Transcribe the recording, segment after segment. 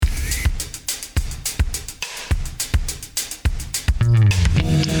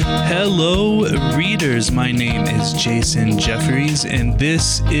Hello, readers. My name is Jason Jeffries, and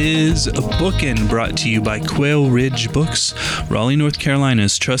this is a Bookin' brought to you by Quail Ridge Books, Raleigh, North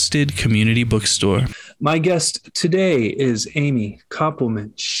Carolina's trusted community bookstore. My guest today is Amy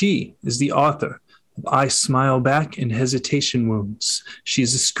Koppelman. She is the author of I Smile Back and Hesitation Wounds.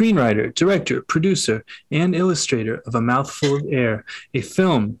 She's a screenwriter, director, producer, and illustrator of A Mouthful of Air, a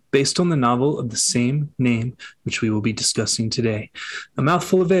film based on the novel of the same name, which we will be discussing today. A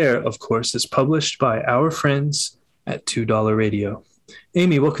Mouthful of Air, of course, is published by our friends at $2 Radio.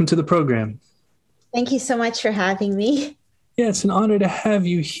 Amy, welcome to the program. Thank you so much for having me. Yeah, it's an honor to have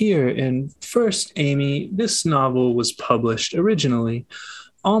you here. And first, Amy, this novel was published originally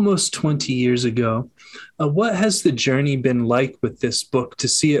almost 20 years ago. What has the journey been like with this book to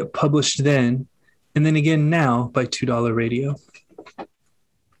see it published then and then again now by $2 Radio?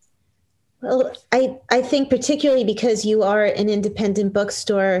 Well, I think particularly because you are an independent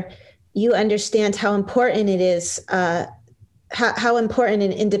bookstore, you understand how important it is, how important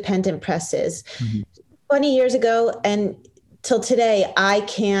an independent press is. Mm-hmm. 20 years ago and till today, I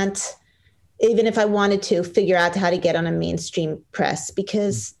can't, even if I wanted to, figure out how to get on a mainstream press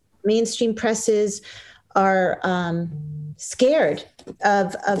because mainstream presses are scared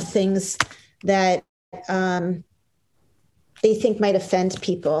of things that they think might offend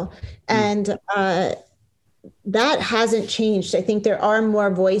people. And that hasn't changed. I think there are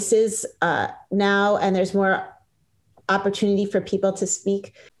more voices now, and there's more opportunity for people to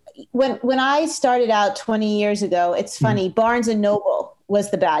speak. When I started out 20 years ago, it's funny, Barnes and Noble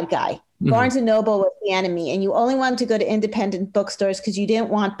was the bad guy. Barnes and Noble was the enemy, and you only wanted to go to independent bookstores because you didn't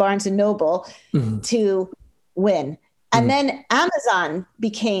want Barnes and Noble to win. And then Amazon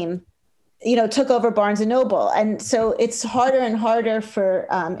became, took over Barnes and Noble. And so it's harder and harder for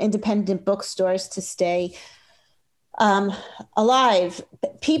independent bookstores to stay alive.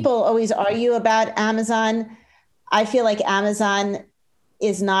 People always argue about Amazon. I feel like Amazon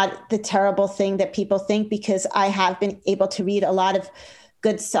is not the terrible thing that people think because I have been able to read a lot of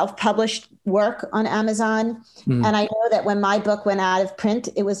good self-published work on Amazon. And I know that when my book went out of print,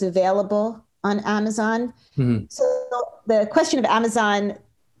 it was available on Amazon. So the question of Amazon,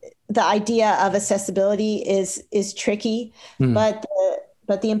 the idea of accessibility is tricky, but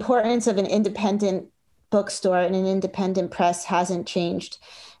the importance of an independent bookstore and an independent press hasn't changed.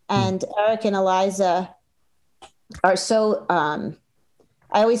 And Eric and Eliza are so,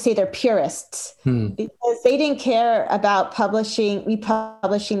 I always say they're purists because they didn't care about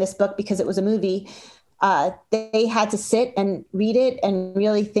republishing this book because it was a movie. They had to sit and read it and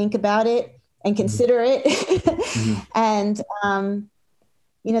really think about it and consider it. And,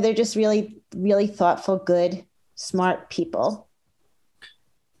 they're just really, really thoughtful, good, smart people.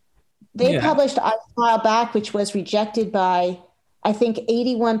 They published I Smile Back, which was rejected by, I think,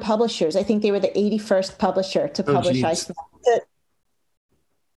 81 publishers. I think they were the 81st publisher to publish I Smile.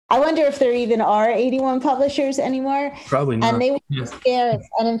 I wonder if there even are 81 publishers anymore. Probably not. And they were scared.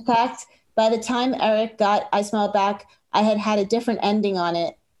 And in fact, by the time Eric got I Smile Back, I had a different ending on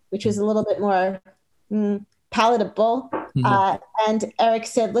it, which was a little bit more palatable. And Eric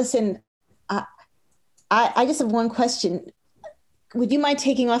said, listen, I just have one question. Would you mind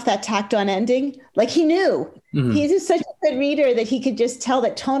taking off that tacked on ending? Like he knew. He's just such a good reader that he could just tell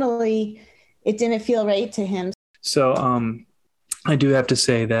that tonally it didn't feel right to him. So, I do have to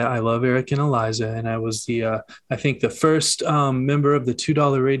say that I love Eric and Eliza, and I was I think the first member of the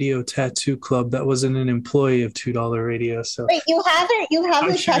 $2 Radio Tattoo Club that wasn't an employee of $2 Radio. So wait, you have it? You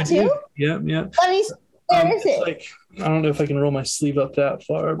have the tattoo? Yep. Let me. Where is it? I don't know if I can roll my sleeve up that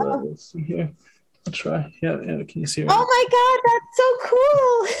far, but let's see here. I'll try. Yeah. Can you see it? Oh my God, that's so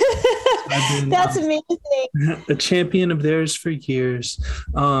cool! That's amazing. A champion of theirs for years.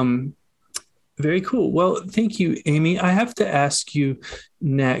 Very cool. Well, thank you, Amy. I have to ask you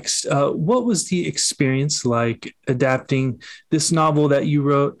next, what was the experience like adapting this novel that you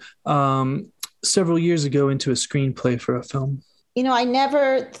wrote several years ago into a screenplay for a film?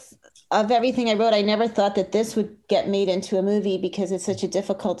 Of everything I wrote, I never thought that this would get made into a movie because it's such a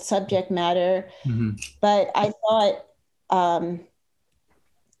difficult subject matter. But I thought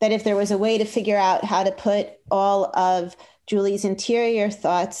that if there was a way to figure out how to put all of Julie's interior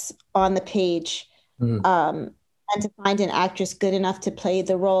thoughts on the page and to find an actress good enough to play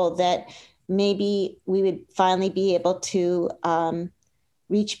the role, that maybe we would finally be able to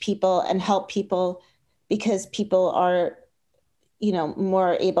reach people and help people because people are,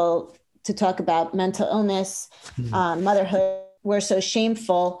 more able to talk about mental illness, motherhood. We're so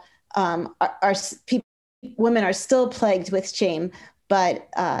shameful. Women are still plagued with shame, but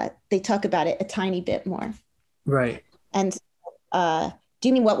they talk about it a tiny bit more. Right. And Do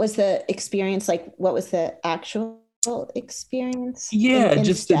you mean what was the experience like? What was the actual experience? Yeah, In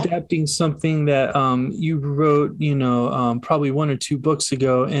just step? adapting something that you wrote, probably 1 or 2 books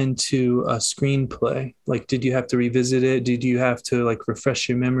ago into a screenplay. Like, did you have to revisit it? Did you have to like refresh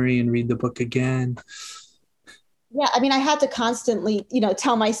your memory and read the book again? Yeah, I mean, I had to constantly,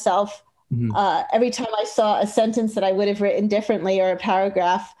 tell myself Mhm. every time I saw a sentence that I would have written differently or a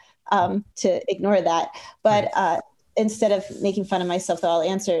paragraph to ignore that. But Right. instead of making fun of myself, I'll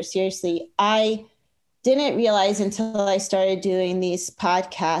answer seriously. I didn't realize until I started doing these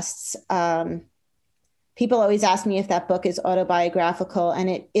podcasts. People always ask me if that book is autobiographical, and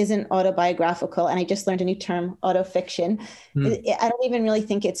it isn't autobiographical. And I just learned a new term, autofiction. Mm. I don't even really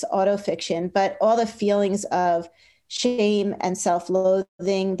think it's autofiction, but all the feelings of shame and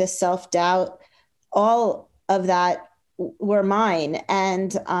self-loathing, the self-doubt, all of that were mine.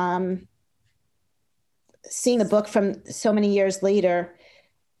 And seeing the book from so many years later,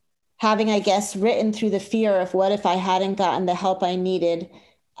 having, I guess, written through the fear of what if I hadn't gotten the help I needed,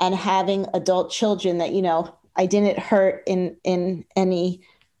 and having adult children that, I didn't hurt in any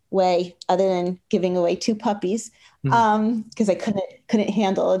way other than giving away 2 puppies Mm. because I couldn't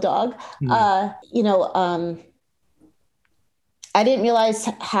handle a dog. Mm. I didn't realize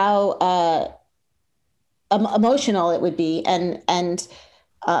how emotional it would be, and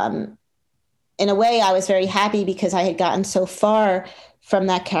um, in a way, I was very happy because I had gotten so far from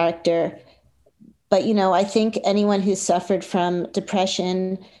that character. But, I think anyone who's suffered from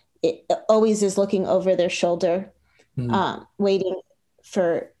depression always is looking over their shoulder, Mm. waiting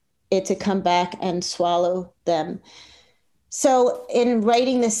for it to come back and swallow them. So in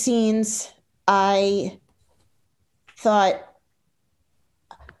writing the scenes, I thought,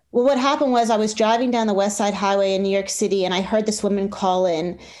 well, what happened was I was driving down the West Side Highway in New York City, and I heard this woman call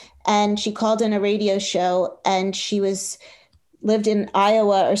in, and she called in a radio show, and lived in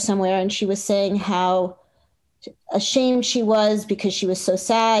Iowa or somewhere, and she was saying how ashamed she was because she was so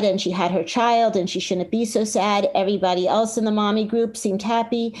sad and she had her child and she shouldn't be so sad. Everybody else in the mommy group seemed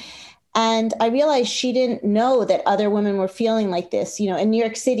happy. And I realized she didn't know that other women were feeling like this. In New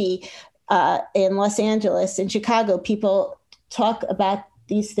York City, in Los Angeles, in Chicago, people talk about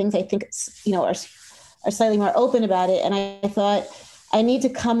these things. I think, are slightly more open about it. And I thought, I need to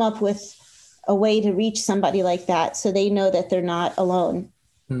come up with a way to reach somebody like that so they know that they're not alone.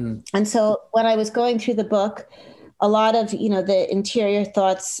 Mm. And so when I was going through the book, a lot of, the interior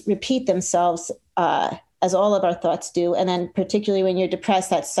thoughts repeat themselves, as all of our thoughts do. And then particularly when you're depressed,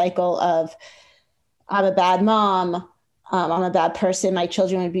 that cycle of, I'm a bad mom, I'm a bad person, my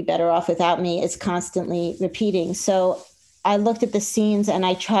children would be better off without me, is constantly repeating. So I looked at the scenes and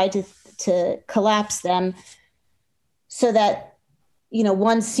I tried to collapse them so that,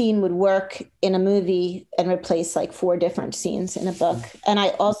 one scene would work in a movie and replace like 4 different scenes in a book. And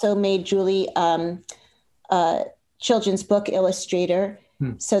I also made Julie a children's book illustrator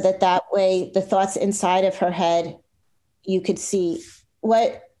so that way the thoughts inside of her head, you could see.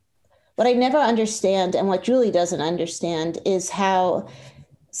 What I never understand, and what Julie doesn't understand, is how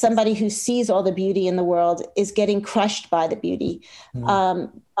somebody who sees all the beauty in the world is getting crushed by the beauty,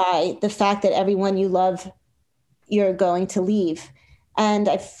 by the fact that everyone you love, you're going to leave. And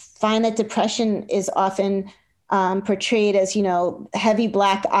I find that depression is often portrayed as, heavy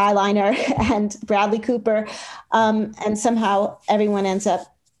black eyeliner and Bradley Cooper. And somehow everyone ends up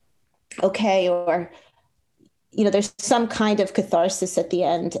okay, or, there's some kind of catharsis at the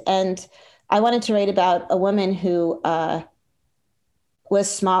end. And I wanted to write about a woman who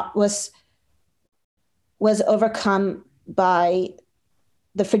was overcome by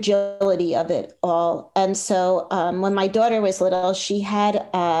the fragility of it all. And so when my daughter was little, she had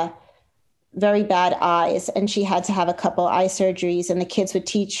very bad eyes, and she had to have a couple eye surgeries, and the kids would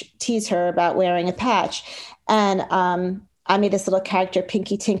tease her about wearing a patch. And I made this little character,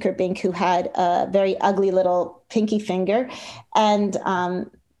 Pinky Tinkerbink, who had a very ugly little pinky finger. And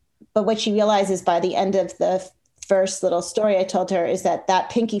but what she realizes by the end of the first little story I told her is that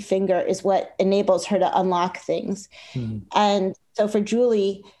pinky finger is what enables her to unlock things. And so for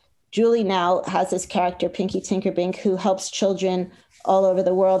Julie now has this character, Pinky Tinkerbink, who helps children all over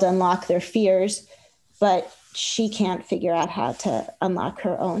the world unlock their fears, but she can't figure out how to unlock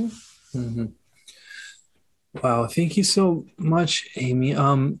her own. Mm-hmm. Wow, thank you so much, Amy.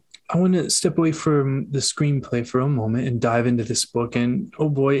 I want to step away from the screenplay for a moment and dive into this book. And oh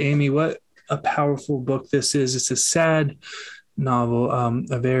boy, Amy, what a powerful book this is. It's a sad novel,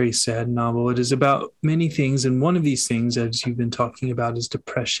 a very sad novel. It is about many things, and one of these things, as you've been talking about, is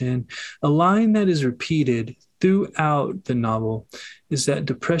depression. A line that is repeated throughout the novel is that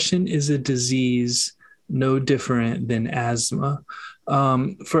depression is a disease no different than asthma.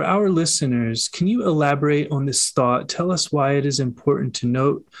 For our listeners, can you elaborate on this thought? Tell us why it is important to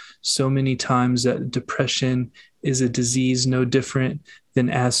note so many times that depression is a disease no different than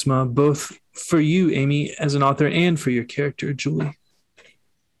asthma, both for you, Amy, as an author, and for your character, Julie.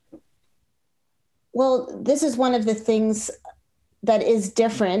 Well, this is one of the things that is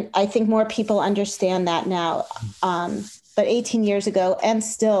different. I think more people understand that now. But 18 years ago, and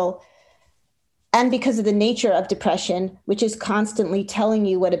still, and because of the nature of depression, which is constantly telling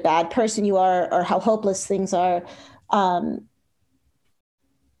you what a bad person you are or how hopeless things are, that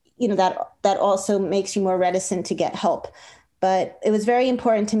also makes you more reticent to get help. But it was very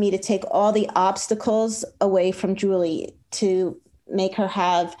important to me to take all the obstacles away from Julie, to make her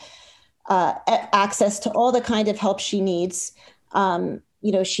have access to all the kind of help she needs.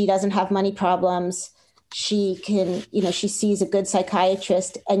 She doesn't have money problems. She can, she sees a good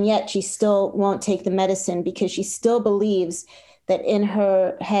psychiatrist, and yet she still won't take the medicine because she still believes that in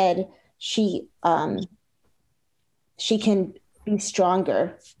her head, she can be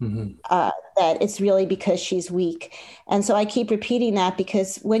stronger, that it's really because she's weak. And so I keep repeating that,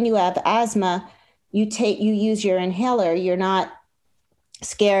 because when you have asthma, you use your inhaler. You're not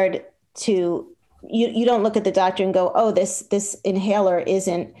scared to, you don't look at the doctor and go, oh, this inhaler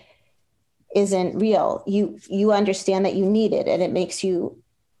isn't real. You understand that you need it, and it makes you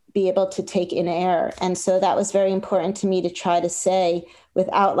be able to take in air. And so that was very important to me to try to say,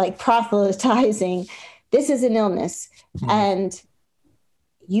 without like proselytizing, this is an illness and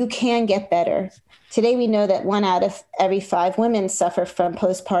you can get better. Today, we know that 1 out of every 5 women suffer from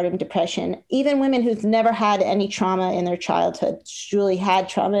postpartum depression, even women who've never had any trauma in their childhood. Julie had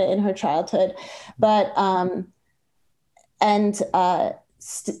trauma in her childhood, but,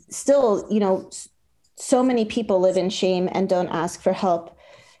 still, so many people live in shame and don't ask for help.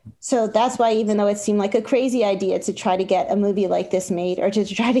 So that's why, even though it seemed like a crazy idea to try to get a movie like this made, or to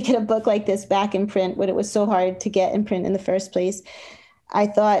try to get a book like this back in print when it was so hard to get in print in the first place, I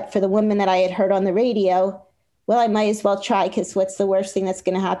thought, for the woman that I had heard on the radio, well, I might as well try, because what's the worst thing that's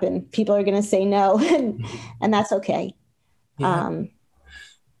going to happen? People are going to say no, and that's okay. Yeah.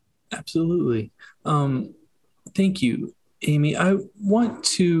 Absolutely. Thank you, Amy. I want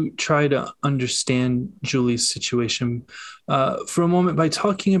to try to understand Julie's situation for a moment by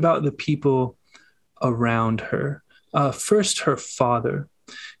talking about the people around her. First, her father.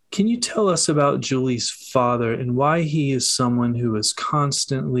 Can you tell us about Julie's father and why he is someone who is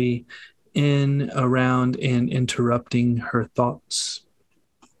constantly in, around, and interrupting her thoughts?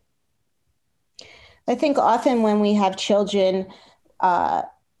 I think often when we have children,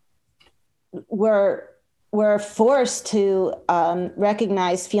 we're forced to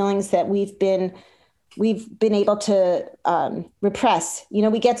recognize feelings that we've been able to repress.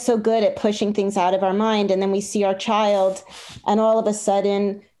 We get so good at pushing things out of our mind, and then we see our child, and all of a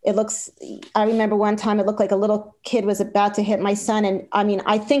sudden I remember one time it looked like a little kid was about to hit my son. And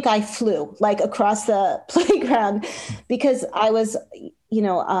I think I flew like across the playground, because I was,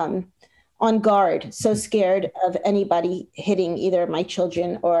 on guard, so scared of anybody hitting either my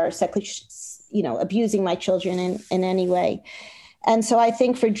children or sexually, abusing my children in any way. And so I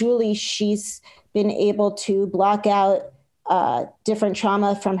think for Julie, she's been able to block out different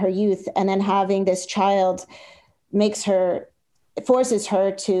trauma from her youth, and then having this child forces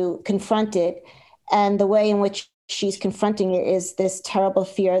her to confront it. And the way in which she's confronting it is this terrible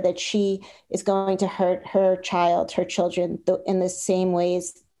fear that she is going to hurt her child, her children, in the same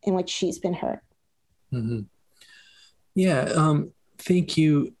ways in which she's been hurt. Mm-hmm. Yeah. Thank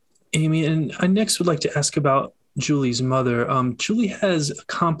you, Amy. And I next would like to ask about Julie's mother. Julie has a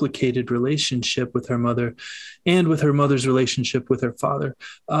complicated relationship with her mother, and with her mother's relationship with her father.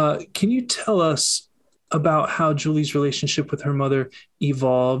 Can you tell us about how Julie's relationship with her mother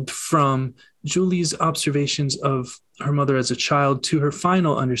evolved from Julie's observations of her mother as a child to her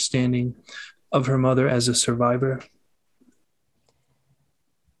final understanding of her mother as a survivor?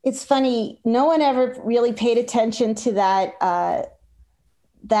 It's funny. No one ever really paid attention to that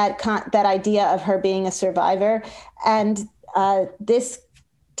idea of her being a survivor. And this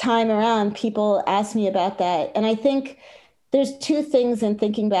time around, people ask me about that. And I think there's 2 things in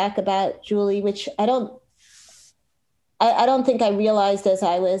thinking back about Julie, which I don't think I realized as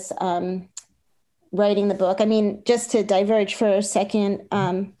I was writing the book. Just to diverge for a second,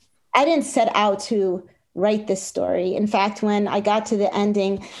 I didn't set out to write this story. In fact, when I got to the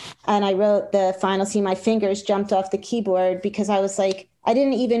ending and I wrote the final scene, my fingers jumped off the keyboard, because I was like, I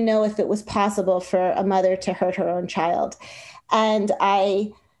didn't even know if it was possible for a mother to hurt her own child. And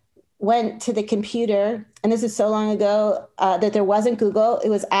I went to the computer, and this is so long ago that there wasn't Google. It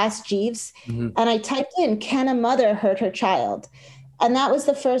was Ask Jeeves. Mm-hmm. And I typed in, can a mother hurt her child? And that was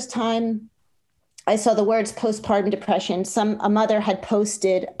the first time I saw the words postpartum depression. A mother had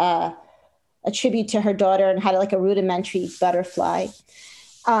posted a tribute to her daughter and had like a rudimentary butterfly.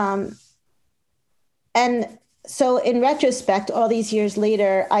 And so in retrospect, all these years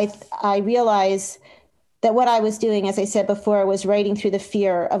later, I realized that what I was doing, as I said before, was writing through the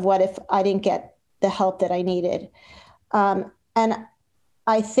fear of what if I didn't get the help that I needed. And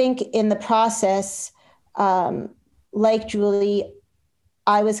I think in the process, like Julie,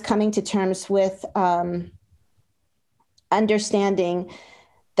 I was coming to terms with understanding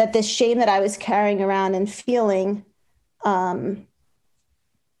that this shame that I was carrying around and feeling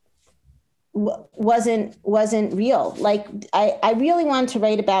wasn't real. Like I really wanted to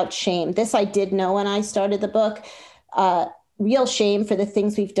write about shame. This I did know when I started the book, real shame for the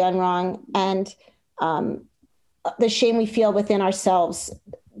things we've done wrong, and the shame we feel within ourselves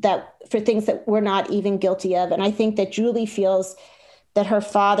that for things that we're not even guilty of. And I think that Julie feels that her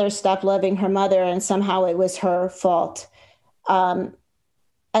father stopped loving her mother and somehow it was her fault.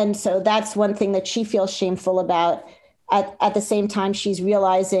 And so that's one thing that she feels shameful about. At the same time, she's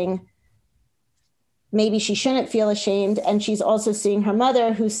realizing maybe she shouldn't feel ashamed. And she's also seeing her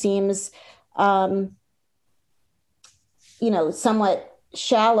mother, who seems, somewhat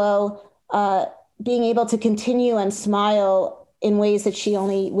shallow, being able to continue and smile in ways that she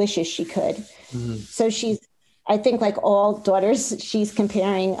only wishes she could. Mm-hmm. So I think like all daughters, she's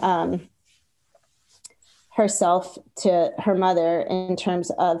comparing herself to her mother in terms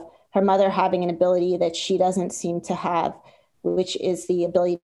of her mother having an ability that she doesn't seem to have, which is the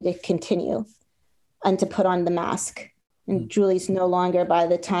ability to continue and to put on the mask. And Julie's no longer, by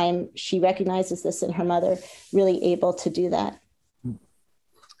the time she recognizes this in her mother, really able to do that.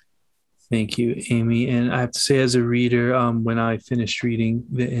 Thank you, Amy. And I have to say, as a reader, when I finished reading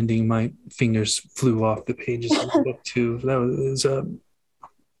the ending, my fingers flew off the pages of the book too. That was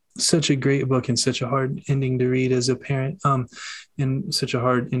such a great book and such a hard ending to read as a parent, and such a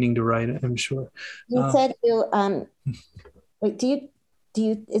hard ending to write, I'm sure. You said wait,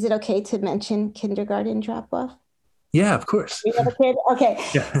 is it okay to mention kindergarten drop-off? Yeah, of course. You have a kid? Okay.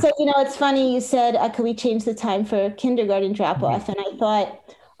 Yeah. So, it's funny, you said, could we change the time for kindergarten drop-off? Mm-hmm. And I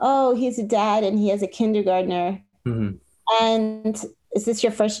thought, oh, he's a dad and he has a kindergartner. Mm-hmm. And is this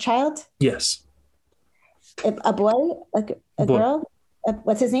your first child? Yes. A boy? A boy. Girl?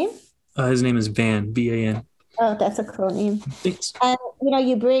 What's his name? His name is Van, V-A-N. Oh, that's a cool name. Thanks. And,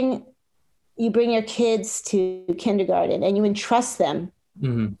 you bring your kids to kindergarten and you entrust them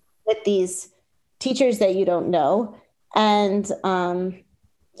mm-hmm. with these teachers that you don't know. And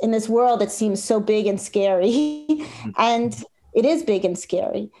in this world that seems so big and scary, mm-hmm. and it is big and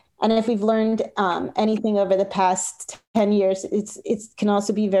scary. And if we've learned anything over the past 10 years, it can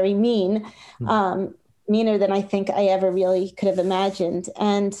also be very mean, meaner than I think I ever really could have imagined.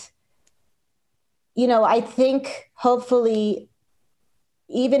 And, I think hopefully,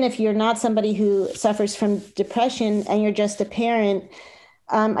 even if you're not somebody who suffers from depression and you're just a parent,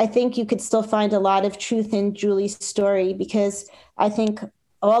 I think you could still find a lot of truth in Julie's story, because I think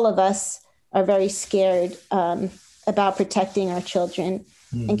all of us are very scared about protecting our children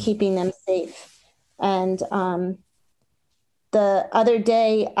and keeping them safe. And the other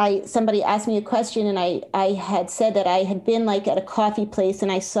day, somebody asked me a question, and I had said that I had been like at a coffee place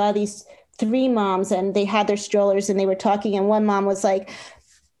and I saw these 3 moms and they had their strollers and they were talking. And one mom was like,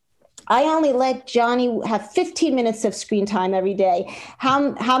 I only let Johnny have 15 minutes of screen time every day.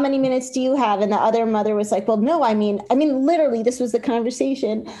 How many minutes do you have? And the other mother was like, well, no, I mean, literally, this was the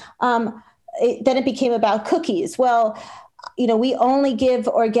conversation. Then it became about cookies. Well, we only give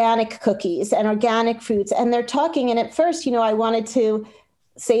organic cookies and organic fruits, and they're talking. And at first, I wanted to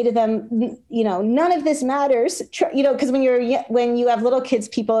say to them, none of this matters, because when you have little kids,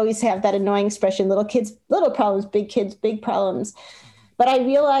 people always have that annoying expression, little kids, little problems, big kids, big problems. But I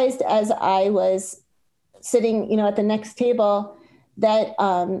realized as I was sitting, at the next table that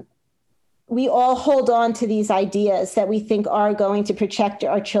we all hold on to these ideas that we think are going to protect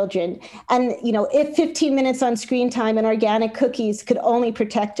our children. And, if 15 minutes on screen time and organic cookies could only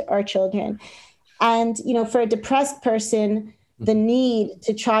protect our children. And, for a depressed person, the need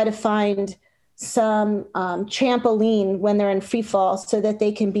to try to find some trampoline when they're in free fall so that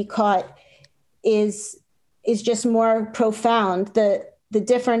they can be caught is just more profound. The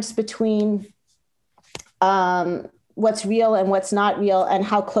difference between what's real and what's not real and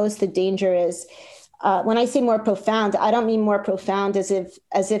how close the danger is. When I say more profound, I don't mean more profound as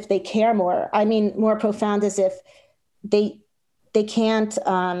if they care more. I mean more profound as if they can't,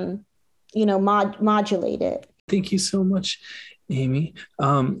 modulate it. Thank you so much, Amy.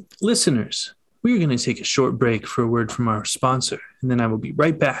 Listeners, We are going to take a short break for a word from our sponsor, and then I will be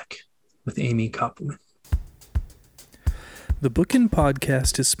right back with Amy Koppelman. The Bookin'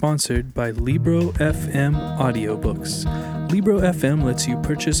 Podcast is sponsored by Libro FM Audiobooks. Libro FM lets you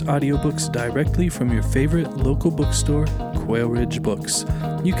purchase audiobooks directly from your favorite local bookstore, Quail Ridge Books.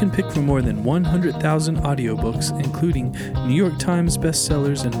 You can pick from more than 100,000 audiobooks, including New York Times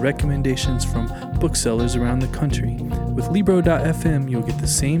bestsellers and recommendations from booksellers around the country. With Libro.fm, you'll get the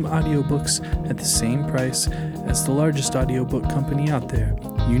same audiobooks at the same price as the largest audiobook company out there.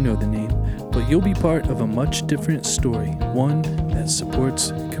 You know the name. But you'll be part of a much different story, one that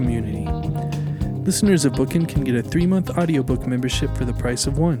supports community. Listeners of Bookin' can get a 3-month audiobook membership for the price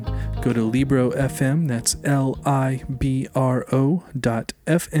of one. Go to Libro.fm, that's Libro.fm,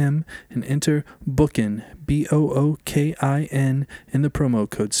 and enter Bookin', Bookin, in the promo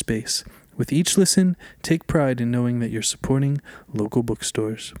code space. With each listen, take pride in knowing that you're supporting local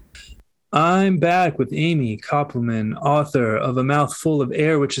bookstores. I'm back with Amy Koppelman, author of A Mouthful of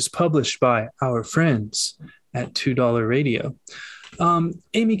Air, which is published by our friends at $2 Radio.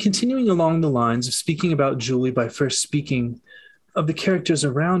 Amy, continuing along the lines of speaking about Julie by first speaking of the characters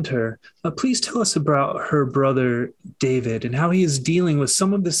around her, please tell us about her brother David and how he is dealing with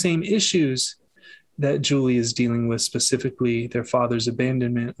some of the same issues that Julie is dealing with, specifically their father's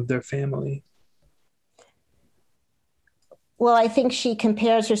abandonment of their family. Well, I think she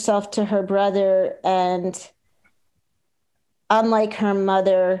compares herself to her brother, and unlike her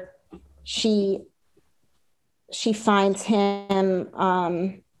mother, she finds him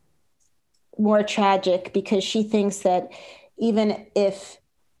more tragic because she thinks that even if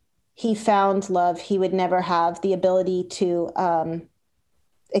he found love, he would never have the ability to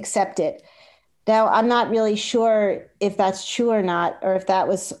accept it. Now, I'm not really sure if that's true or not, or if that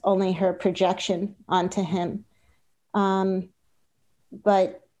was only her projection onto him.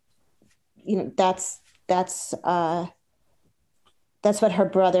 But you know, that's what her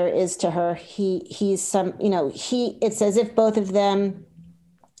brother is to her. He's some, you know, it's as if both of them,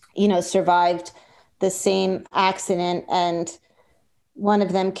 you know, survived the same accident, and one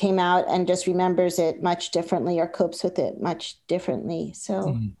of them came out and just remembers it much differently or copes with it much differently.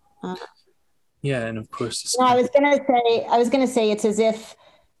 So, yeah. And of course, I was going to say it's as if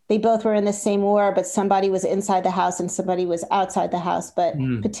they both were in the same war, but somebody was inside the house and somebody was outside the house. But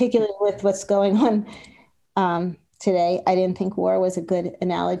particularly with what's going on today, I didn't think war was a good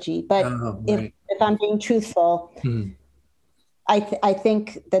analogy. But if I'm being truthful, I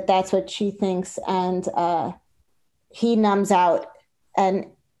think that's what she thinks. And he numbs out. And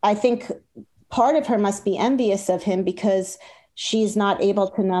I think part of her must be envious of him because she's not able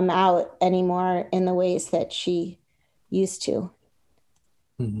to numb out anymore in the ways that she used to.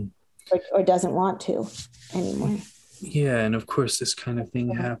 Or doesn't want to anymore. Yeah, and of course, this kind of thing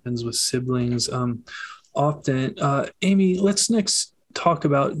happens with siblings often. Amy, let's next talk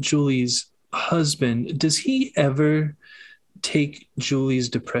about Julie's husband. Does he ever take Julie's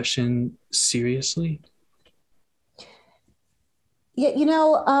depression seriously? Yeah, you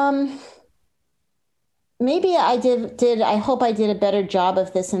know, maybe I did. I hope I did a better job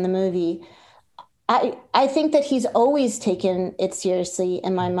of this in the movie. I think that he's always taken it seriously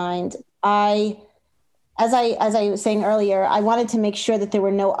in my mind. As I was saying earlier, I wanted to make sure that there were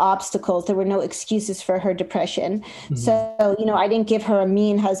no obstacles, there were no excuses for her depression. So, you know, I didn't give her a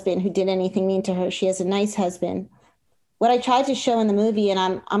mean husband who did anything mean to her. She has a nice husband. What I tried to show in the movie,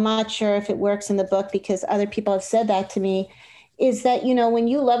 and I'm not sure if it works in the book because other people have said that to me, is that, you know, when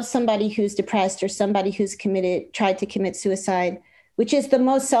you love somebody who's depressed or somebody who's tried to commit suicide, which is the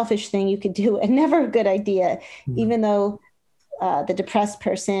most selfish thing you could do and never a good idea, even though the depressed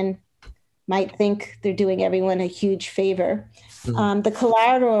person might think they're doing everyone a huge favor. The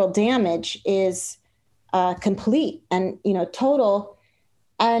collateral damage is complete and, you know, total.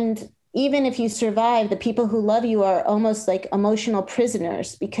 And even if you survive, the people who love you are almost like emotional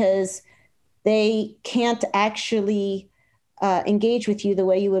prisoners because they can't actually engage with you the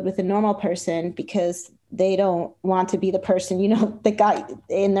way you would with a normal person because they don't want to be the person, you know, that got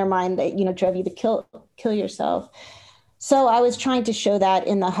in their mind that, you know, drove you to kill yourself. So I was trying to show that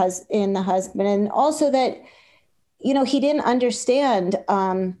in the husband, and also that, you know, he didn't understand.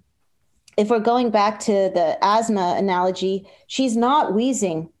 If we're going back to the asthma analogy, she's not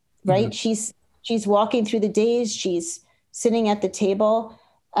wheezing, right? She's walking through the days. She's sitting at the table,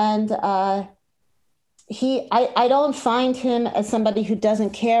 and I don't find him as somebody who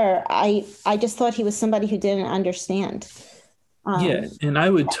doesn't care. I just thought he was somebody who didn't understand. Yeah, and I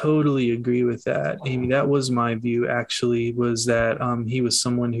would totally agree with that, Amy. That was my view, actually, was that he was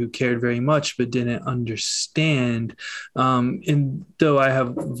someone who cared very much but didn't understand. And though I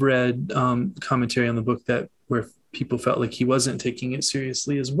have read commentary on the book that where people felt like he wasn't taking it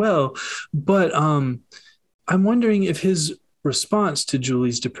seriously as well, but I'm wondering if his response to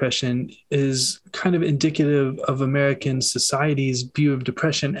Julie's depression is kind of indicative of American society's view of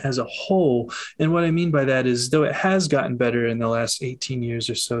depression as a whole. And what I mean by that is, though it has gotten better in the last 18 years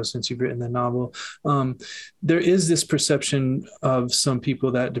or so since you've written the novel, there is this perception of some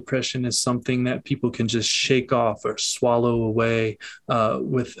people that depression is something that people can just shake off or swallow away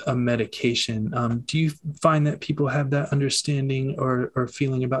with a medication. Do you find that people have that understanding or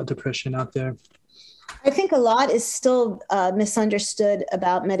feeling about depression out there? I think a lot is still misunderstood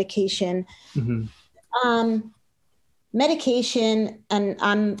about medication. Mm-hmm. Medication, and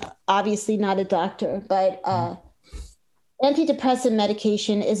I'm obviously not a doctor, but antidepressant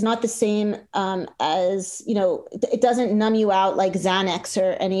medication is not the same as, it doesn't numb you out like Xanax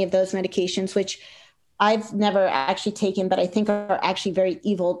or any of those medications, which I've never actually taken, but I think are actually very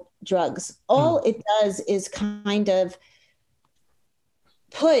evil drugs. All it does is kind of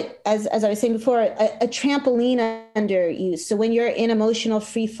put, as I was saying before, a trampoline under you. So when you're in emotional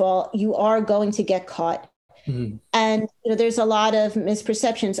free fall, you are going to get caught. Mm-hmm. And there's a lot of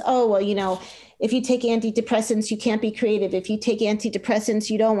misperceptions. Oh, well, if you take antidepressants, you can't be creative. If you take antidepressants,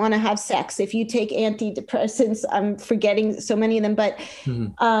 you don't want to have sex. If you take antidepressants, I'm forgetting so many of them, but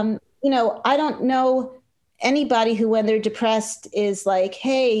I don't know anybody who, when they're depressed, is like,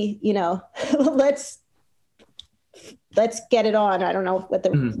 hey, let's get it on. I don't know what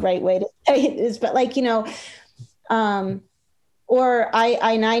the right way to say it is, but or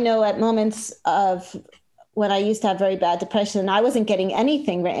I know at moments of when I used to have very bad depression, I wasn't getting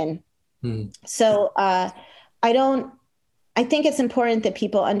anything written. So I think it's important that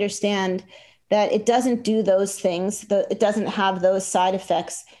people understand that it doesn't do those things, it doesn't have those side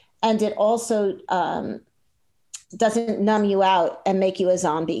effects. And it also doesn't numb you out and make you a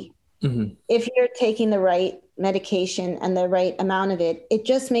zombie. Mm-hmm. If you're taking the right medication and the right amount of it, it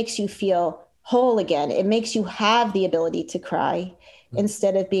just makes you feel whole again. It makes you have the ability to cry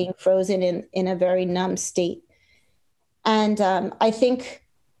instead of being frozen in a very numb state. And I think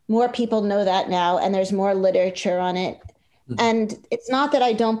more people know that now, and there's more literature on it. Mm-hmm. And it's not that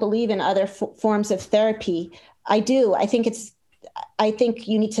I don't believe in other forms of therapy. I do. I think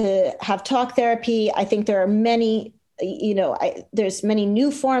you need to have talk therapy. I think there are many there's many new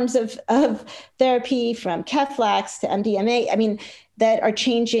forms of therapy, from Keflax to MDMA, that are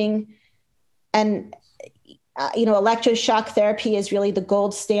changing. And, electroshock therapy is really the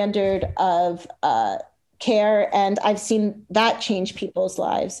gold standard of care. And I've seen that change people's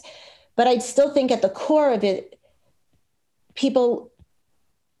lives. But I still think at the core of it, people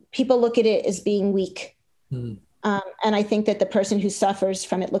look at it as being weak. Mm. And I think that the person who suffers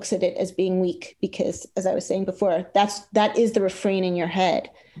from it looks at it as being weak because, as I was saying before, that is the refrain in your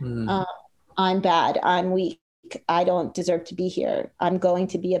head. I'm bad. I'm weak. I don't deserve to be here. I'm going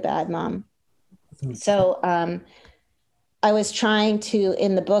to be a bad mom. So I was trying to,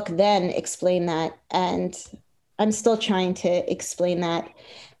 in the book then, explain that. And I'm still trying to explain that.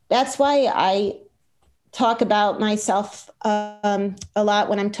 That's why I talk about myself a lot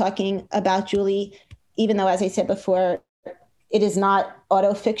when I'm talking about Julie, even though, as I said before, it is not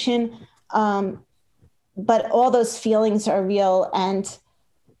autofiction, but all those feelings are real. And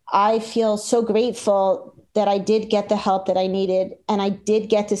I feel so grateful that I did get the help that I needed. And I did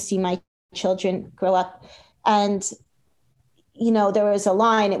get to see my children grow up. And, there was a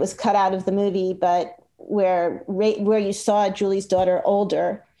line, it was cut out of the movie, but where you saw Julie's daughter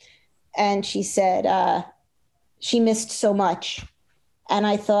older, and she said, she missed so much. And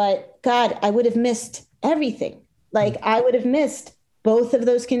I thought, God, I would have missed everything. Like, I would have missed both of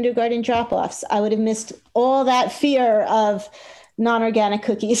those kindergarten drop-offs. I would have missed all that fear of non-organic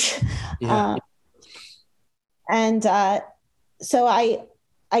cookies. Yeah. So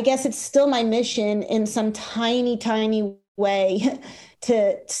I guess it's still my mission in some tiny, tiny way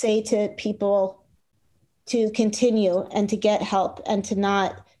to say to people to continue and to get help and to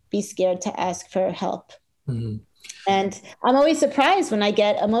not be scared to ask for help. Mm-hmm. And I'm always surprised when I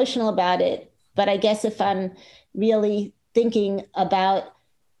get emotional about it. But I guess if I'm really thinking about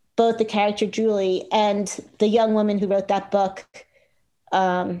both the character Julie and the young woman who wrote that book,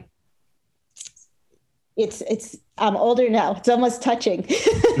 it's I'm older now. It's almost touching.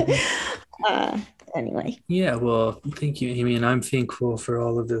 Anyway. Yeah, well, thank you, Amy. And I'm thankful for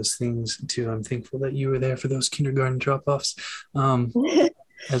all of those things too. I'm thankful that you were there for those kindergarten drop-offs.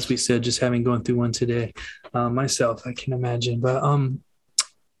 as we said, just having gone through one today myself, I can imagine. But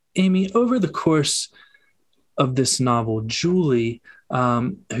Amy, over the course of this novel, Julie,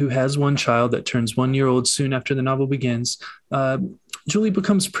 who has one child that turns 1 year old soon after the novel begins, Julie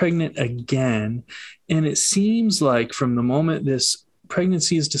becomes pregnant again. And it seems like from the moment this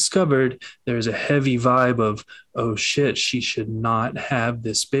pregnancy is discovered, there's a heavy vibe of, oh shit, she should not have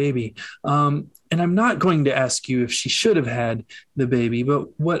this baby. And I'm not going to ask you if she should have had the baby,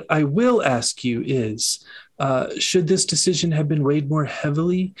 but what I will ask you is, should this decision have been weighed more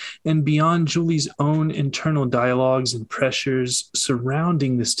heavily? And beyond Julie's own internal dialogues and pressures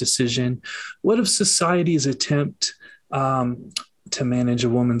surrounding this decision, what of society's attempt to manage a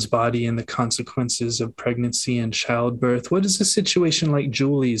woman's body and the consequences of pregnancy and childbirth? What does a situation like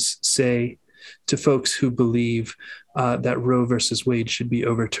Julie's say to folks who believe that Roe versus Wade should be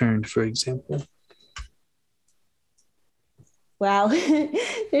overturned, for example? Wow,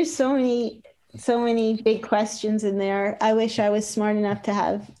 there's so many big questions in there. I wish I was smart enough to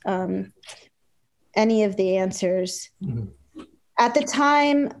have any of the answers. Mm-hmm. At the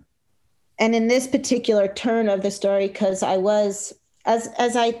time, and in this particular turn of the story, because I was, as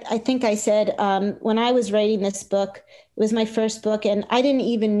I think I said, when I was writing this book, it was my first book, and I didn't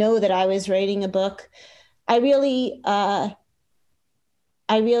even know that I was writing a book. I really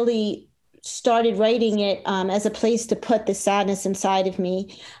started writing it as a place to put the sadness inside of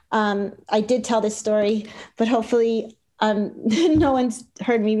me. I did tell this story, but hopefully no one's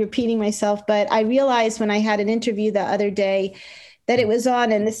heard me repeating myself. But I realized when I had an interview the other day that it was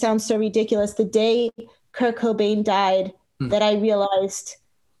on, and this sounds so ridiculous, the day Kurt Cobain died, that I realized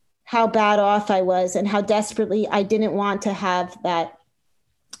how bad off I was and how desperately I didn't want to have that.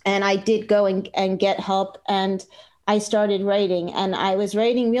 And I did go and get help, and I started writing, and I was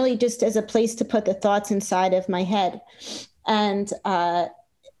writing really just as a place to put the thoughts inside of my head. And then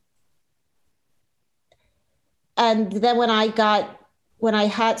I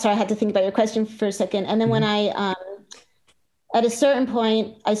had to think about your question for a second. And then when I, at a certain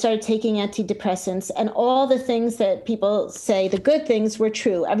point, I started taking antidepressants, and all the things that people say, the good things, were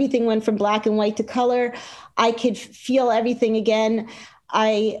true. Everything went from black and white to color. I could feel everything again.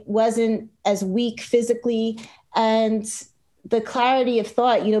 I wasn't as weak physically. And the clarity of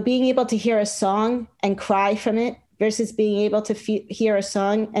thought, being able to hear a song and cry from it versus being able to hear a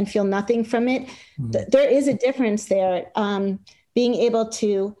song and feel nothing from it. Mm-hmm. There is a difference there. Being able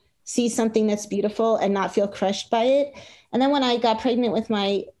to see something that's beautiful and not feel crushed by it. And then when I got pregnant with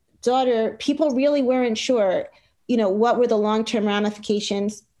my daughter, people really weren't sure, what were the long-term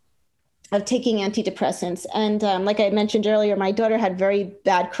ramifications of taking antidepressants. And like I mentioned earlier, my daughter had very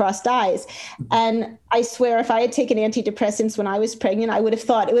bad crossed eyes. And I swear, if I had taken antidepressants when I was pregnant, I would have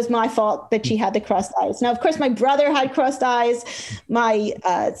thought it was my fault that she had the crossed eyes. Now, of course, my brother had crossed eyes. My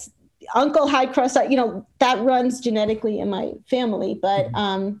uncle had crossed eyes. That runs genetically in my family. But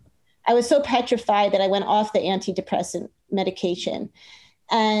I was so petrified that I went off the antidepressant medication.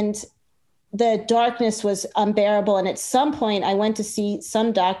 And the darkness was unbearable. And at some point I went to see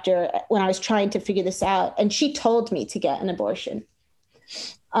some doctor when I was trying to figure this out, and she told me to get an abortion.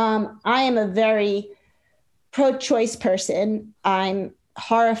 I am a very pro-choice person. I'm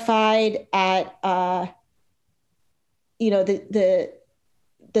horrified at, the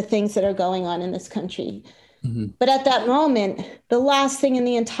things that are going on in this country. Mm-hmm. But at that moment, the last thing in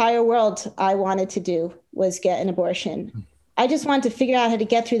the entire world I wanted to do was get an abortion. Mm-hmm. I just wanted to figure out how to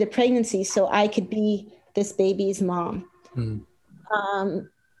get through the pregnancy so I could be this baby's mom. Mm.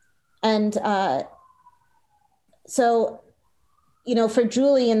 So, for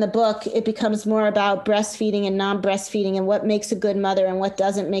Julie in the book, it becomes more about breastfeeding and non-breastfeeding and what makes a good mother and what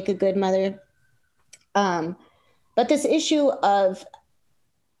doesn't make a good mother. But this issue of,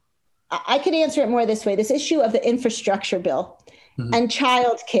 I could answer it more this way, this issue of the infrastructure bill and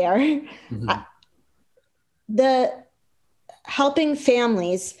childcare, the helping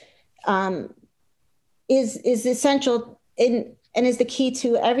families is essential and is the key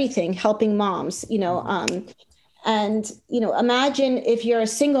to everything, helping moms, imagine if you're a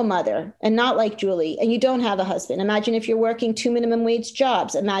single mother and not like Julie and you don't have a husband. Imagine if you're working 2 minimum wage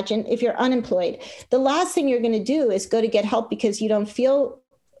jobs. Imagine if you're unemployed. The last thing you're going to do is go to get help because you don't feel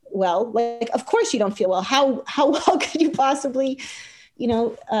well. Like, of course you don't feel well. How well could you possibly,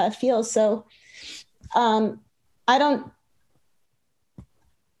 feel? So I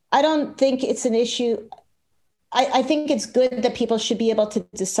don't think it's an issue. I think it's good that people should be able to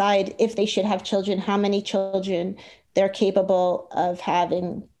decide if they should have children, how many children they're capable of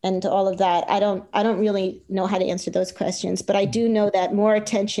having, and all of that. I don't really know how to answer those questions, but I do know that more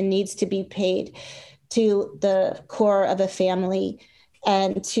attention needs to be paid to the core of a family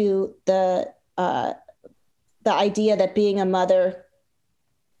and to the idea that being a mother,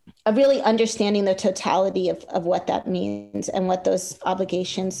 of really understanding the totality of what that means and what those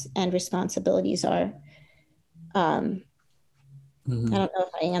obligations and responsibilities are. I don't know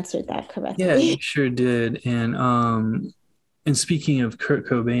if I answered that correctly. Yeah, you sure did. And speaking of Kurt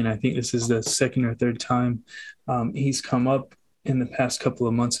Cobain, I think this is the second or third time he's come up in the past couple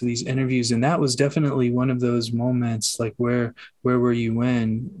of months of these interviews, and that was definitely one of those moments, like where were you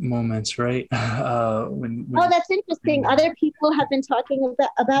when moments, right? When oh, that's interesting. Other people have been talking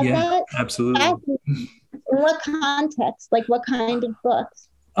about yeah, that. absolutely. In what context? Like what kind of books?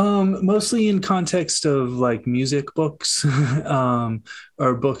 Mostly in context of like music books,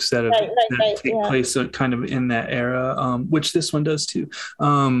 or books that have that take place kind of in that era, which this one does too.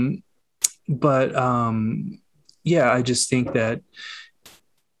 But yeah, I just think that,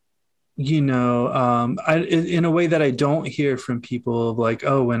 in a way that I don't hear from people, like,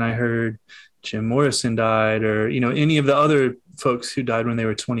 oh, when I heard Jim Morrison died, or any of the other folks who died when they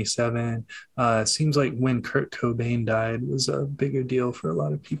were 27. Seems like when Kurt Cobain died was a bigger deal for a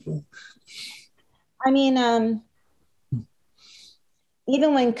lot of people. I mean,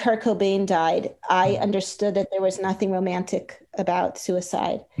 even when Kurt Cobain died, I understood that there was nothing romantic about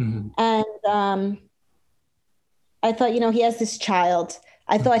suicide. And I thought, he has this child.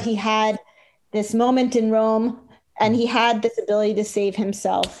 I thought he had this moment in Rome, and he had this ability to save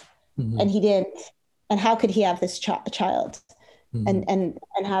himself, and he didn't. And how could he have this child and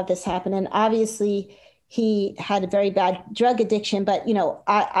have this happen? And obviously he had a very bad drug addiction, but,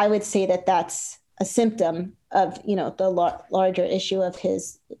 I would say that that's a symptom of, the larger issue of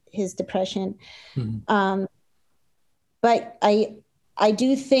his depression. But I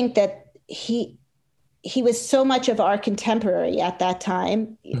do think that he was so much of our contemporary at that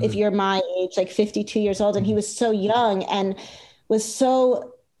time. If you're my age, like 52 years old, and he was so young and was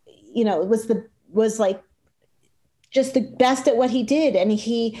so, was like just the best at what he did. And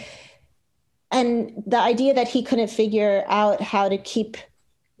the idea that he couldn't figure out how to keep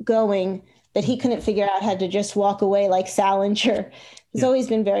going, that he couldn't figure out how to just walk away like Salinger, has always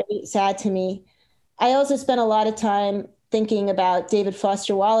been very sad to me. I also spent a lot of time thinking about David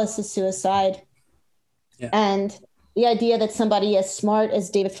Foster Wallace's suicide. And the idea that somebody as smart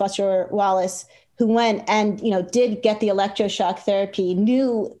as David Foster Wallace, who went and, did get the electroshock therapy,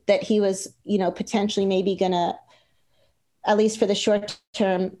 knew that he was, potentially maybe going to, at least for the short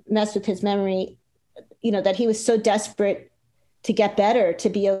term, mess with his memory, that he was so desperate to get better, to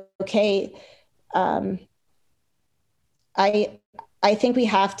be okay. I think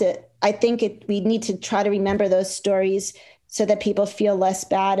we need to try to remember those stories so that people feel less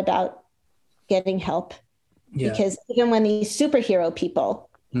bad about getting help. Because even when these superhero people,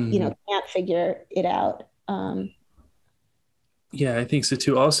 can't figure it out. Yeah, I think so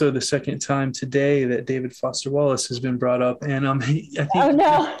too. Also, the second time today that David Foster Wallace has been brought up, and I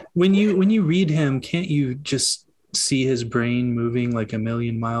think when you read him, can't you just see his brain moving like a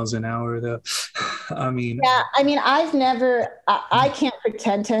million miles an hour? Though, I've never. I can't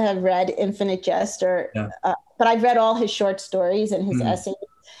pretend to have read Infinite Jest, but I've read all his short stories and his essays.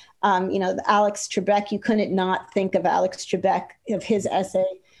 Alex Trebek, you couldn't not think of Alex Trebek, of his essay.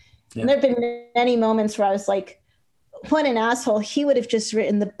 And there have been many moments where I was like, what an asshole. He would have just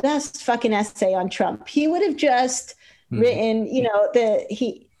written the best fucking essay on Trump. He would have just written,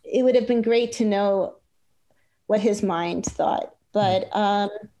 it would have been great to know what his mind thought. But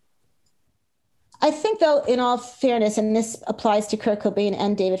I think, though, in all fairness, and this applies to Kurt Cobain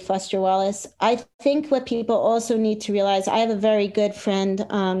and David Foster Wallace, I think what people also need to realize, I have a very good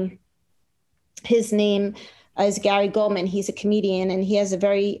friend, his name is Gary Goldman. He's a comedian, and he has a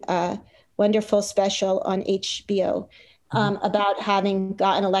very wonderful special on HBO about having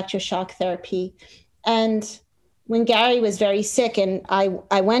gotten electroshock therapy. And when Gary was very sick and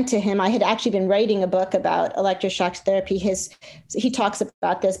I went to him, I had actually been writing a book about electroshock therapy. He talks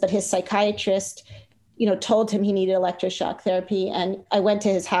about this, but his psychiatrist, told him he needed electroshock therapy. And I went to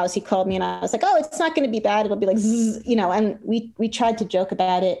his house, he called me and I was like, oh, it's not going to be bad. It'll be like, zzz, and we tried to joke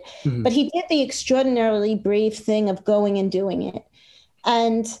about it, but he did the extraordinarily brave thing of going and doing it.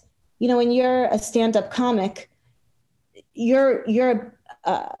 And, when you're a stand-up comic, your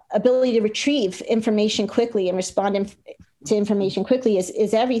ability to retrieve information quickly and respond to information quickly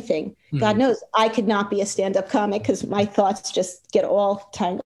is everything. God knows I could not be a stand-up comic because my thoughts just get all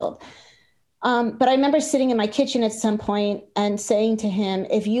tangled. But I remember sitting in my kitchen at some point and saying to him,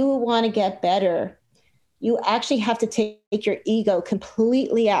 if you want to get better, you actually have to take your ego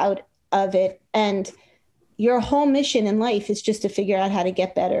completely out of it. And your whole mission in life is just to figure out how to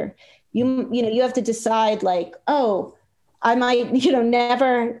get better. You have to decide like, oh, I might,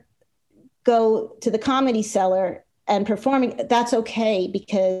 never go to the Comedy Cellar and performing. That's okay,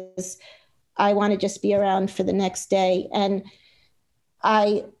 because I want to just be around for the next day. And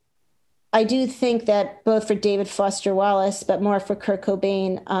I do think that both for David Foster Wallace, but more for Kurt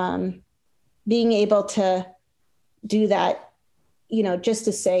Cobain, being able to do that, just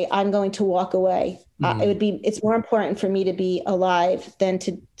to say, I'm going to walk away. It's more important for me to be alive than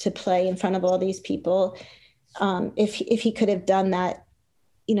to play in front of all these people. If he could have done that,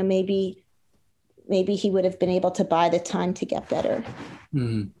 maybe he would have been able to buy the time to get better.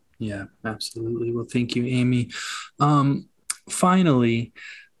 Yeah, absolutely. Well, thank you, Amy. Finally,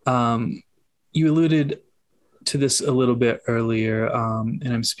 you alluded to this a little bit earlier, and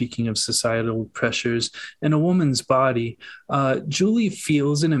I'm speaking of societal pressures in a woman's body. Julie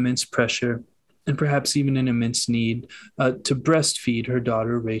feels an immense pressure and perhaps even an immense need to breastfeed her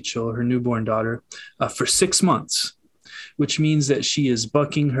daughter, Rachel, her newborn daughter, for 6 months, which means that she is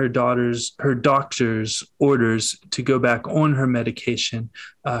bucking her doctor's orders to go back on her medication,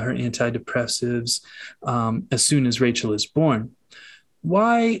 her antidepressives, as soon as Rachel is born.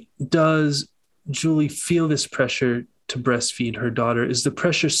 Why does Julie feel this pressure to breastfeed her daughter? Is the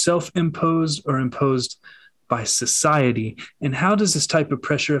pressure self-imposed or imposed by society? And how does this type of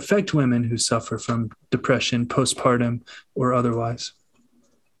pressure affect women who suffer from depression, postpartum, or otherwise?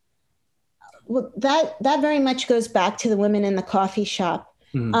 Well, that very much goes back to the women in the coffee shop.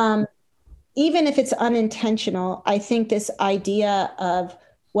 Even if it's unintentional, I think this idea of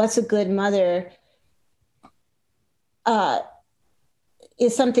what's a good mother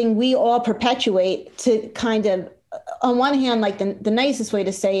is something we all perpetuate to kind of, on one hand, like the nicest way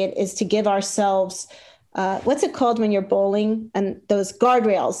to say it is to give ourselves, what's it called when you're bowling, and those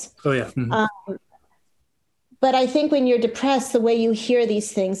guardrails. Oh, yeah. But I think when you're depressed, the way you hear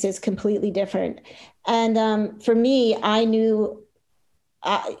these things is completely different. And for me, I knew,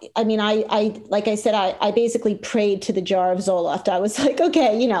 like I said, I basically prayed to the jar of Zoloft. I was like,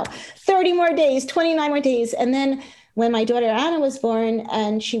 okay, 30 more days, 29 more days. And then when my daughter Anna was born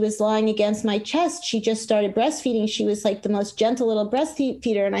and she was lying against my chest, she just started breastfeeding. She was like the most gentle little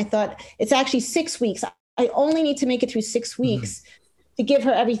breastfeeder. And I thought, it's actually 6 weeks. I only need to make it through 6 weeks to give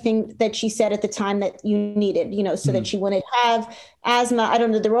her everything that she said at the time that you needed, so that she wouldn't have asthma. I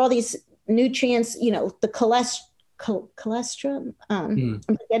don't know. There were all these nutrients, the cholesterol. I'm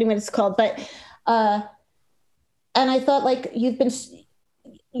forgetting what it's called. But, and I thought, like, you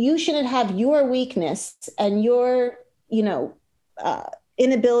shouldn't have your weakness and your,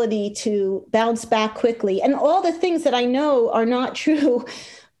 inability to bounce back quickly. And all the things that I know are not true,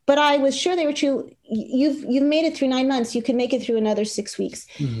 but I was sure they were true. You've made it through 9 months. You can make it through another 6 weeks.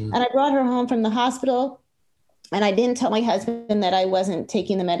 And I brought her home from the hospital, and I didn't tell my husband that I wasn't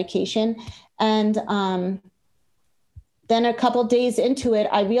taking the medication. And then a couple of days into it,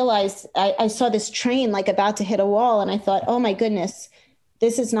 I realized I saw this train like about to hit a wall, and I thought, oh my goodness,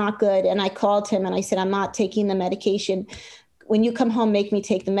 this is not good. And I called him and I said, I'm not taking the medication. When you come home, make me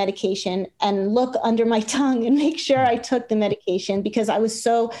take the medication, and look under my tongue and make sure I took the medication, because I was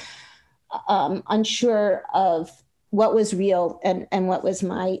so unsure of what was real and what was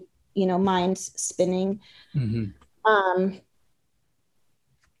my, mind spinning.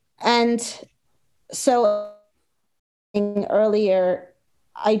 And so earlier,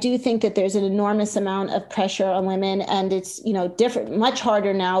 I do think that there's an enormous amount of pressure on women, and it's, different, much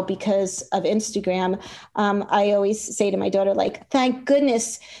harder now because of Instagram. I always say to my daughter, like, thank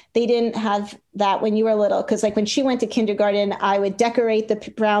goodness they didn't have that when you were little. Cause like when she went to kindergarten, I would decorate the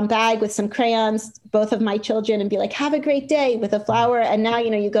brown bag with some crayons, both of my children, and be like, have a great day, with a flower. And now,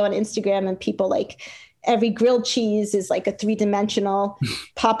 you go on Instagram and people, like, every grilled cheese is like a 3-dimensional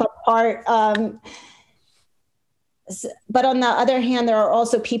pop-up heart. But on the other hand, there are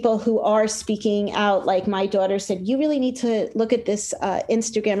also people who are speaking out. Like my daughter said, you really need to look at this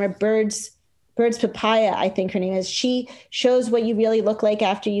Instagrammer, Birds Papaya, I think her name is. She shows what you really look like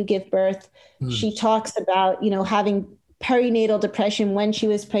after you give birth. She talks about, having perinatal depression when she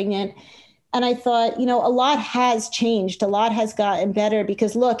was pregnant. And I thought, a lot has changed. A lot has gotten better,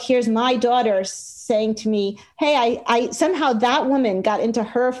 because look, here's my daughter saying to me, hey, I somehow that woman got into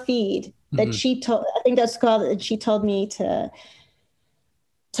her feed that she told, I think that's called, and she told me to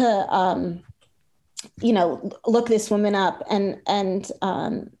look this woman up. And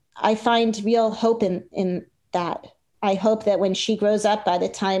I find real hope in that. I hope that when she grows up, by the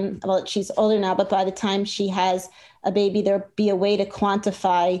time, well, she's older now, but by the time she has a baby, there'll be a way to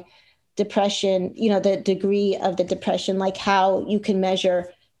quantify depression, the degree of the depression, like how you can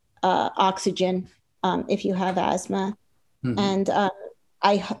measure oxygen if you have asthma. And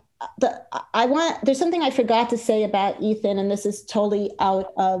there's something I forgot to say about Ethan, and this is totally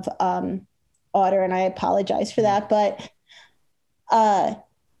out of order, and I apologize for that. But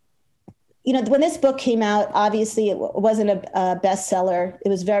when this book came out, obviously it wasn't a bestseller. It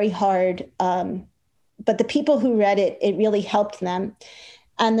was very hard. But the people who read it, it really helped them.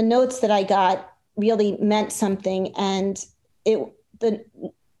 And the notes that I got really meant something. And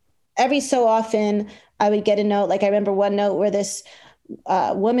every so often I would get a note. Like I remember one note where this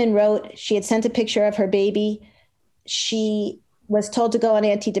woman wrote, she had sent a picture of her baby. She was told to go on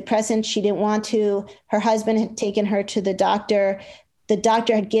antidepressants. She didn't want to. Her husband had taken her to the doctor. The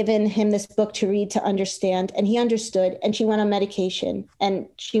doctor had given him this book to read to understand, and he understood, and she went on medication, and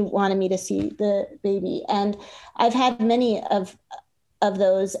she wanted me to see the baby. And I've had many of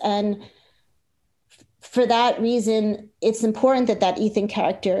those. And for that reason, it's important that Ethan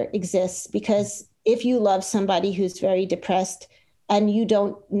character exists, because if you love somebody who's very depressed and you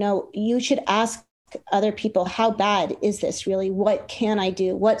don't know, you should ask other people, how bad is this really? What can I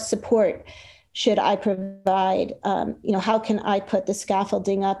do? What support should I provide? How can I put the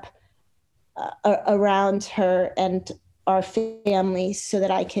scaffolding up around her and our family so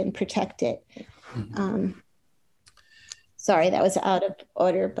that I can protect it? Sorry, that was out of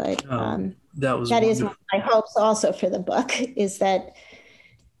order, but that is one of my hopes also for the book, is that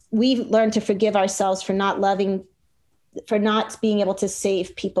we learn to forgive ourselves for not being able to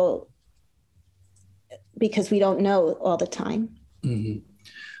save people because we don't know all the time. Mm-hmm.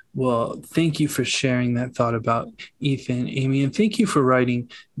 Well, thank you for sharing that thought about Ethan, Amy, and thank you for writing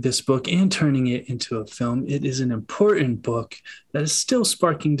this book and turning it into a film. It is an important book that is still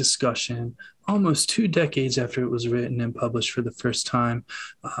sparking discussion almost 2 decades after it was written and published for the first time.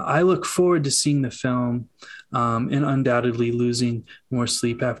 I look forward to seeing the film and undoubtedly losing more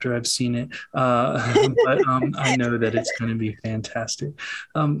sleep after I've seen it. But I know that it's going to be fantastic.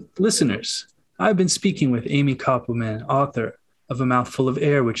 Listeners, I've been speaking with Amy Koppelman, author of A Mouthful of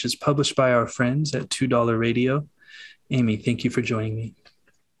Air, which is published by our friends at $2 Radio. Amy, thank you for joining me.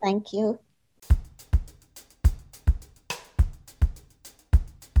 Thank you.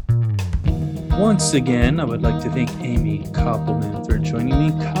 Once again, I would like to thank Amy Koppelman for joining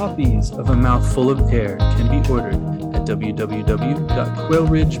me. Copies of A Mouthful of Air can be ordered at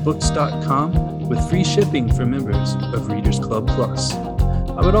www.quailridgebooks.com with free shipping for members of Readers Club Plus.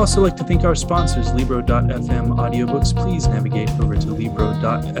 I would also like to thank our sponsors, Libro.fm Audiobooks. Please navigate over to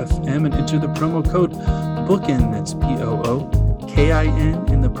Libro.fm and enter the promo code BOOKIN, that's BOOKIN,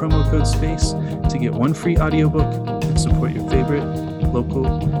 in the promo code space to get 1 free audiobook and support your favorite local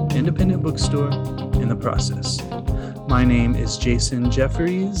independent bookstore in the process. My name is Jason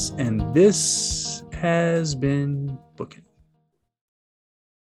Jeffries, and this has been Bookin'.